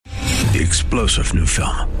The explosive new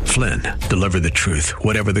film, Flynn, deliver the truth,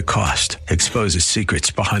 whatever the cost, exposes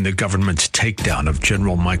secrets behind the government's takedown of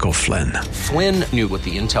General Michael Flynn. Flynn knew what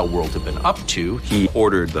the intel world had been up to. He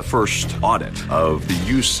ordered the first audit of the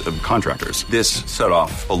use of contractors. This set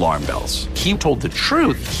off alarm bells. He told the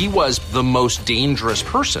truth. He was the most dangerous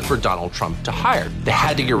person for Donald Trump to hire. They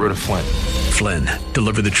had to get rid of Flynn. Flynn,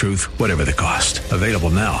 deliver the truth, whatever the cost. Available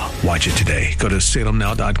now. Watch it today. Go to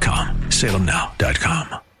salemnow.com.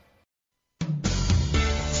 salemnow.com.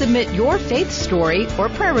 Submit your faith story or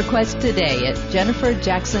prayer request today at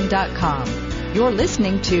jenniferjackson.com. You're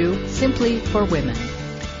listening to Simply for Women.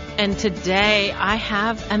 And today I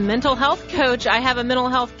have a mental health coach. I have a mental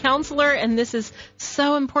health counselor, and this is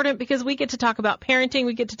so important because we get to talk about parenting.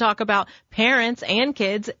 We get to talk about parents and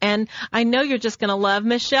kids, and I know you're just going to love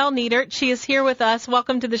Michelle Neitert. She is here with us.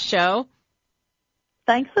 Welcome to the show.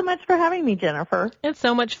 Thanks so much for having me, Jennifer. It's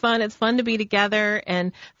so much fun. It's fun to be together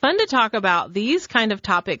and fun to talk about these kind of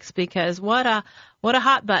topics because what a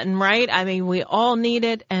hot button, right? I mean, we all need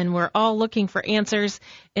it, and we're all looking for answers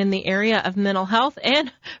in the area of mental health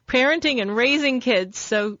and parenting and raising kids.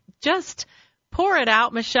 So just pour it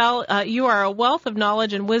out, Michelle. You are a wealth of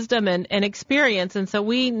knowledge and wisdom and experience, and so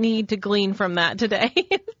we need to glean from that today.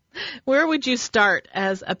 Where would you start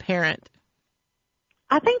as a parent?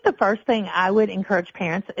 I think the first thing I would encourage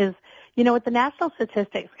parents is, with the national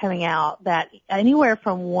statistics coming out that anywhere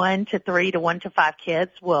from 1 to 3 to 1 to 5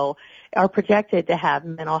 kids are projected to have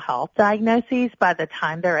mental health diagnoses by the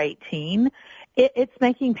time they're 18, it's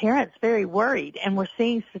making parents very worried, and we're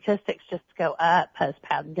seeing statistics just go up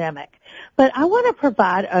post-pandemic. But I want to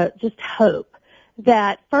provide just hope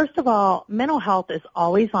that, first of all, mental health is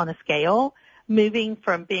always on a scale, moving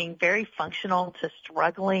from being very functional to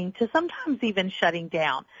struggling to sometimes even shutting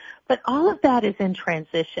down. But all of that is in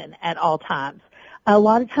transition at all times. A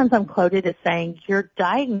lot of times I'm quoted as saying, your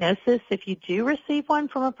diagnosis, if you do receive one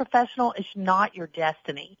from a professional, is not your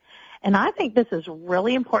destiny. And I think this is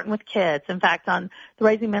really important with kids. In fact, on the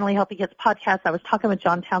Raising Mentally Healthy Kids podcast, I was talking with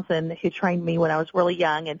John Townsend, who trained me when I was really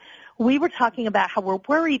young, and we were talking about how we're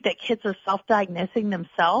worried that kids are self-diagnosing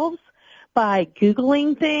themselves by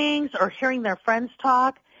Googling things or hearing their friends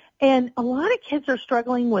talk. And a lot of kids are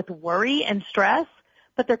struggling with worry and stress,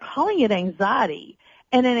 but they're calling it anxiety.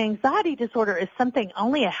 And an anxiety disorder is something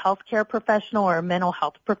only a healthcare professional or a mental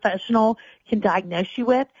health professional can diagnose you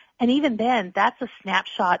with. And even then, that's a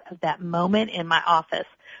snapshot of that moment in my office.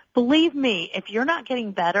 Believe me, if you're not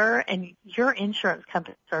getting better, and your insurance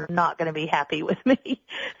companies are not going to be happy with me.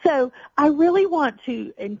 So I really want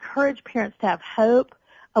to encourage parents to have hope.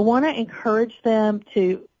 I want to encourage them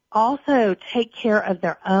to also take care of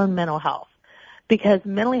their own mental health, because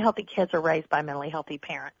mentally healthy kids are raised by mentally healthy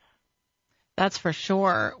parents. That's for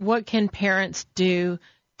sure. What can parents do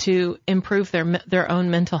to improve their own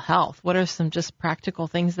mental health? What are some just practical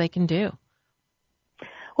things they can do?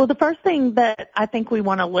 Well, the first thing that I think we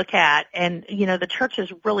want to look at, and, the church is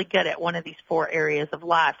really good at one of these 4 areas of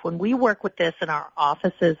life. When we work with this in our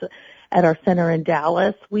offices at our center in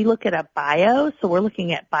Dallas, we look at a bio, so we're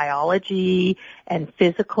looking at biology and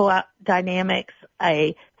physical dynamics,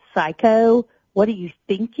 a psycho, what are you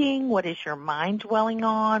thinking, what is your mind dwelling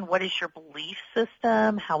on, what is your belief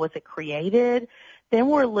system, how was it created. Then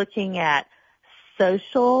we're looking at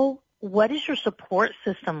social, what does your support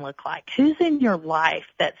system look like, who's in your life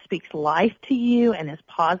that speaks life to you and is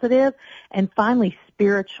positive, and finally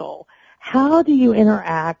spiritual. How do you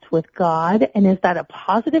interact with God, and is that a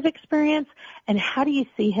positive experience? And how do you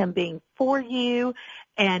see Him being for you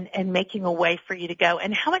and making a way for you to go?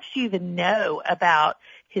 And how much do you even know about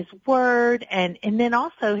His Word? And then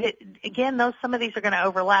also, again, some of these are going to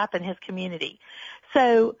overlap in His community.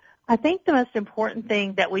 So I think the most important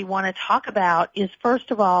thing that we want to talk about is,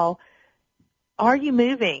 first of all, are you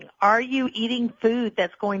moving? Are you eating food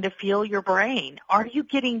that's going to fuel your brain? Are you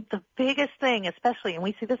getting the biggest thing, especially, and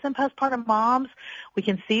we see this in postpartum moms, we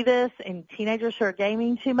can see this in teenagers who are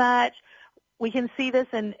gaming too much, we can see this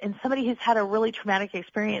in somebody who's had a really traumatic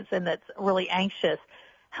experience and that's really anxious.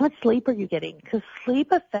 How much sleep are you getting? Because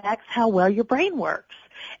sleep affects how well your brain works,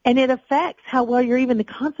 and it affects how well you're even to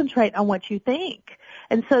concentrate on what you think.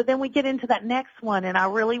 And so then we get into that next one, and I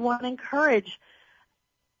really want to encourage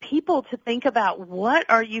people to think about, what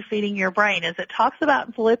are you feeding your brain? As it talks about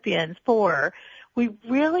in Philippians 4, we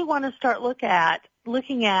really want to start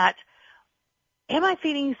looking at, am I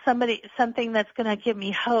feeding something that's going to give me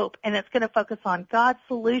hope and it's going to focus on God's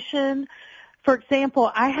solution? For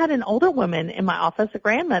example, I had an older woman in my office, a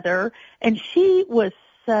grandmother, and she was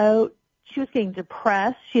getting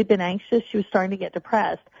depressed. She had been anxious. She was starting to get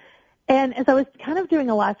depressed. And as I was kind of doing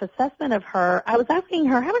a life assessment of her, I was asking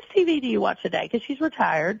her, how much TV do you watch a day? Because she's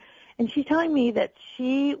retired, and she's telling me that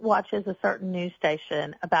she watches a certain news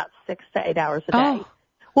station about 6 to 8 hours a day. Oh,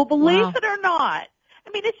 well, believe wow. it or not, I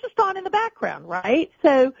mean, it's just on in the background, right?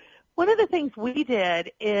 So one of the things we did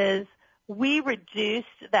is we reduced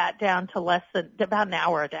that down to less than about an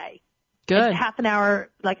hour a day. Good. And half an hour,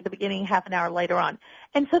 like at the beginning, half an hour later on.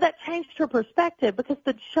 And so that changed her perspective because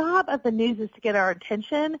the job of the news is to get our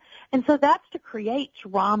attention. And so that's to create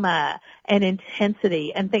drama and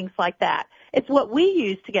intensity and things like that. It's what we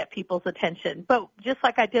use to get people's attention, but just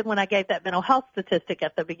like I did when I gave that mental health statistic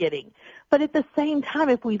at the beginning. But at the same time,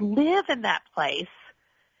 if we live in that place,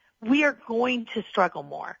 we are going to struggle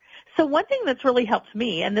more. So one thing that's really helped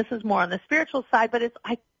me, and this is more on the spiritual side, but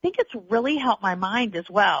I think it's really helped my mind as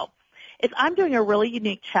well, is I'm doing a really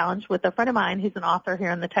unique challenge with a friend of mine who's an author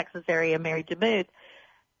here in the Texas area, Mary DeMuth.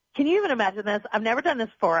 Can you even imagine this? I've never done this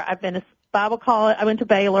before. I've been a Bible college. I went to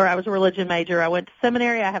Baylor. I was a religion major. I went to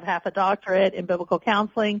seminary. I have half a doctorate in biblical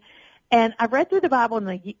counseling. And I've read through the Bible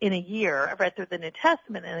in a year. I've read through the New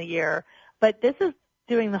Testament in a year. But this is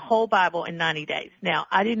doing the whole Bible in 90 days. Now,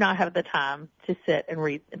 I do not have the time to sit and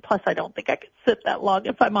read, and plus I don't think I could sit that long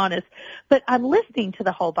if I'm honest, but I'm listening to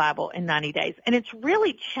the whole Bible in 90 days, and it's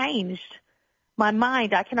really changed my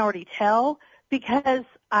mind, I can already tell, because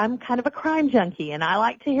I'm kind of a crime junkie, and I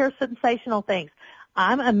like to hear sensational things.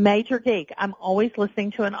 I'm a major geek. I'm always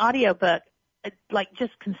listening to an audiobook, like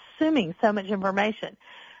just consuming so much information.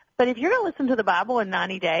 But if you're going to listen to the Bible in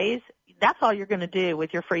 90 days, that's all you're going to do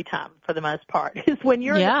with your free time for the most part, is when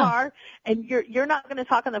you're in the car and you're not going to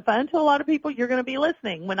talk on the phone to a lot of people, you're going to be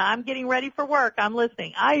listening. When I'm getting ready for work, I'm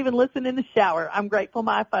listening. I even listen in the shower. I'm grateful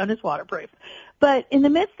my phone is waterproof. But in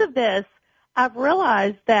the midst of this, I've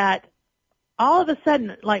realized that all of a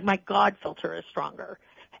sudden, like, my God filter is stronger.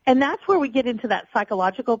 And that's where we get into that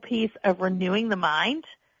psychological piece of renewing the mind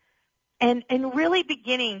and really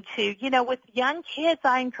beginning to, with young kids,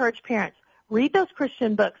 I encourage parents, read those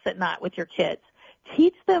Christian books at night with your kids.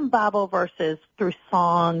 Teach them Bible verses through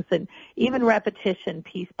songs and even repetition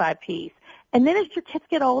piece by piece. And then as your kids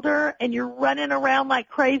get older and you're running around like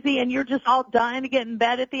crazy and you're just all dying to get in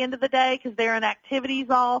bed at the end of the day because they're in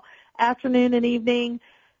activities all afternoon and evening,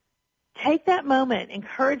 take that moment,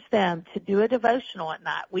 encourage them to do a devotional at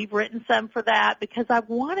night. We've written some for that because I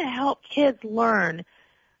want to help kids learn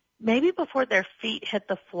maybe before their feet hit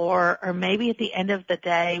the floor or maybe at the end of the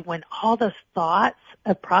day when all those thoughts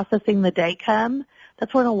of processing the day come.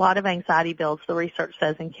 That's when a lot of anxiety builds, the research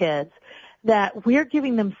says, in kids, that we're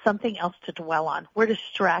giving them something else to dwell on. We're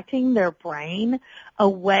distracting their brain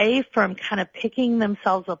away from kind of picking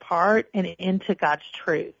themselves apart and into God's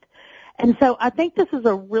truth. And so I think this is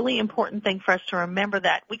a really important thing for us to remember,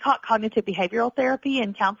 that we call it cognitive behavioral therapy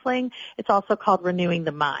in counseling. It's also called renewing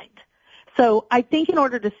the mind. So I think in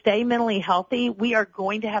order to stay mentally healthy, we are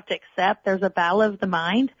going to have to accept there's a battle of the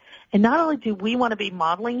mind. And not only do we want to be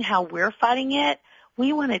modeling how we're fighting it,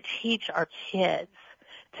 we want to teach our kids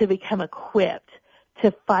to become equipped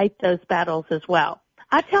to fight those battles as well.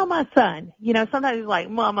 I tell my son, sometimes he's like,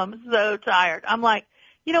 Mom, I'm so tired. I'm like,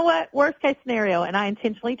 you know what, worst case scenario, and I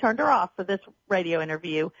intentionally turned her off for this radio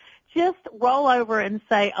interview, just roll over and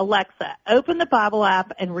say, Alexa, open the Bible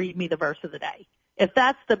app and read me the verse of the day. If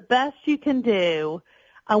that's the best you can do,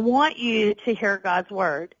 I want you to hear God's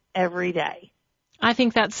word every day. I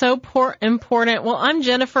think that's so important. Well, I'm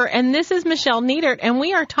Jennifer, and this is Michelle Neitert, and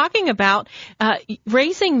we are talking about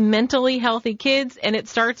raising mentally healthy kids, and it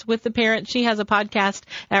starts with the parent. She has a podcast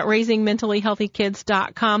at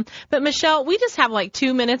raisingmentallyhealthykids.com. But, Michelle, we just have like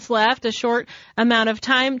 2 minutes left, a short amount of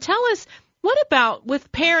time. Tell us, what about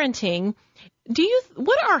with parenting?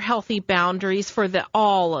 What are healthy boundaries for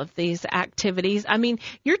all of these activities? I mean,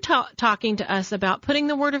 you're talking to us about putting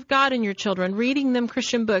the Word of God in your children, reading them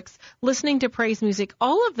Christian books, listening to praise music.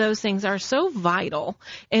 All of those things are so vital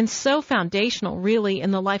and so foundational, really,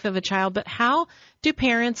 in the life of a child. But how do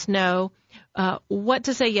parents know what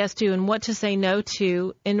to say yes to and what to say no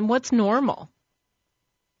to, and what's normal?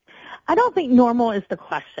 I don't think normal is the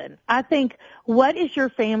question. I think, what is your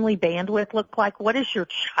family bandwidth look like? What does your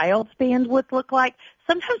child's bandwidth look like?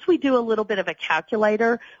 Sometimes we do a little bit of a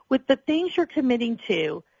calculator with the things you're committing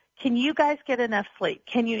to. Can you guys get enough sleep?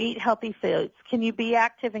 Can you eat healthy foods? Can you be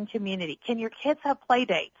active in community? Can your kids have play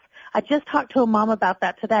dates? I just talked to a mom about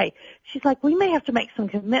that today. She's like, we may have to make some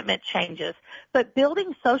commitment changes, but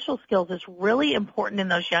building social skills is really important in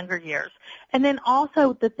those younger years. And then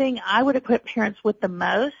also the thing I would equip parents with the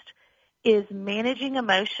most is managing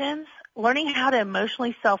emotions, learning how to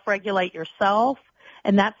emotionally self-regulate yourself,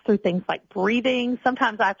 And that's through things like breathing.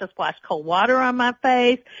 Sometimes I have to splash cold water on my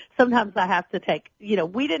face. Sometimes I have to take,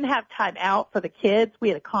 we didn't have time out for the kids. We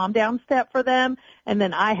had a calm down step for them, and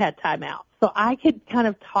then I had time out. So I could kind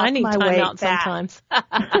of talk my way back. I need time out sometimes.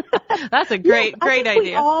 That's a great idea.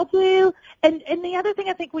 We all do. And the other thing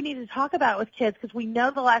I think we need to talk about with kids, because we know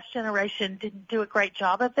the last generation didn't do a great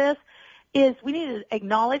job of this, is we need to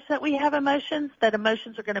acknowledge that we have emotions, that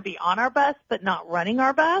emotions are going to be on our bus but not running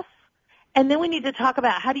our bus. And then we need to talk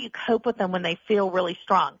about how do you cope with them when they feel really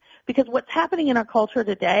strong. Because what's happening in our culture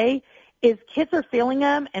today is kids are feeling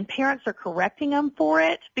them and parents are correcting them for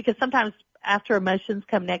it, because sometimes after emotions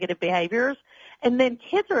come negative behaviors. And then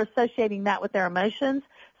kids are associating that with their emotions,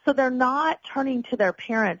 so they're not turning to their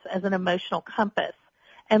parents as an emotional compass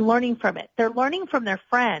and learning from it. They're learning from their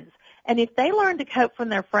friends. And if they learn to cope from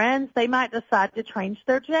their friends, they might decide to change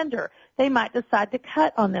their gender. They might decide to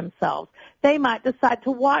cut on themselves. They might decide to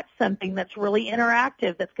watch something that's really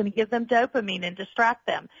interactive, that's going to give them dopamine and distract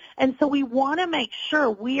them. And so we want to make sure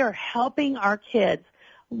we are helping our kids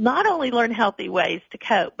not only learn healthy ways to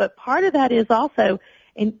cope, but part of that is also,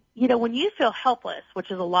 when you feel helpless, which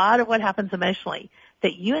is a lot of what happens emotionally,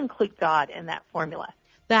 that you include God in that formula.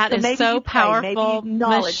 That is so powerful,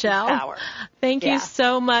 Michelle. Thank you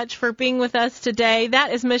so much for being with us today.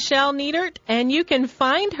 That is Michelle Neitert, and you can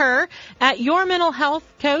find her at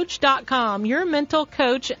yourmentalhealthcoach.com,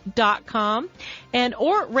 yourmentalcoach.com,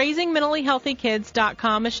 or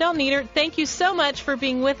raisingmentallyhealthykids.com. Michelle Neitert, thank you so much for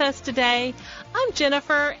being with us today. I'm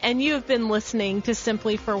Jennifer, and you have been listening to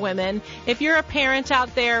Simply for Women. If you're a parent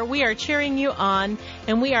out there, we are cheering you on,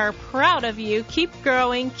 and we are proud of you. Keep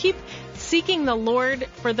growing, keep seeking the Lord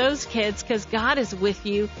for those kids, because God is with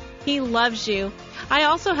you. He loves you. I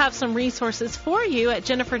also have some resources for you at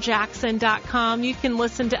jenniferjackson.com. You can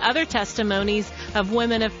listen to other testimonies of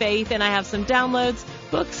women of faith, and I have some downloads,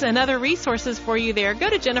 books, and other resources for you there. Go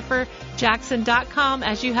to jenniferjackson.com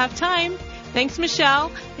as you have time. Thanks,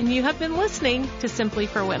 Michelle, and you have been listening to Simply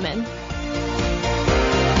for Women.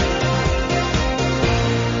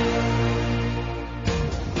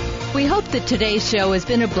 We hope that today's show has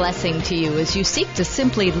been a blessing to you as you seek to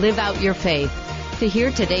simply live out your faith. To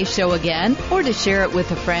hear today's show again or to share it with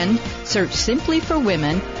a friend, search Simply for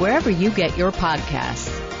Women wherever you get your podcasts.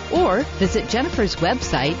 Or visit Jennifer's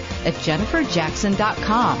website at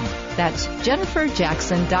jenniferjackson.com. That's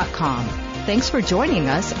jenniferjackson.com. Thanks for joining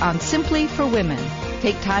us on Simply for Women.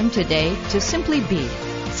 Take time today to simply be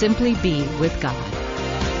with God.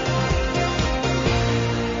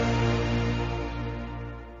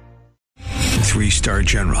 Three-star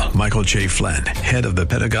General Michael J. Flynn, head of the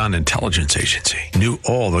Pentagon Intelligence Agency, knew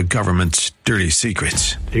all the government's dirty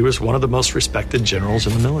secrets. He was one of the most respected generals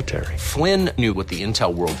in the military. Flynn knew what the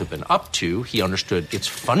intel world had been up to. He understood its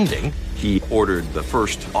funding. He ordered the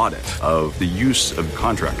first audit of the use of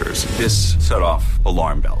contractors. This set off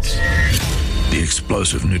alarm bells. The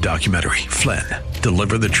explosive new documentary, Flynn,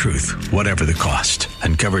 Deliver the Truth, Whatever the Cost,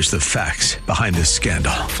 uncovers the facts behind this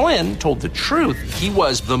scandal. Flynn told the truth. He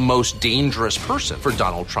was the most dangerous person for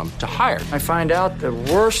Donald Trump to hire. I find out the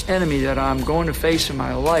worst enemy that I'm going to face in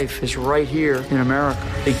my life is right here in America.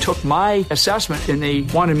 They took my assessment and they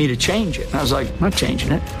wanted me to change it. And I was like, I'm not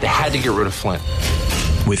changing it. They had to get rid of Flynn.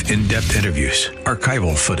 With in-depth interviews,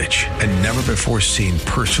 archival footage, and never-before-seen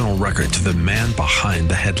personal records of the man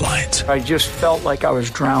behind the headlines. I just felt like I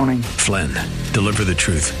was drowning. Flynn, Deliver the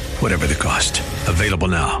Truth, Whatever the Cost. Available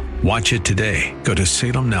now. Watch it today. Go to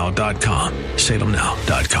salemnow.com.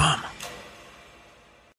 salemnow.com.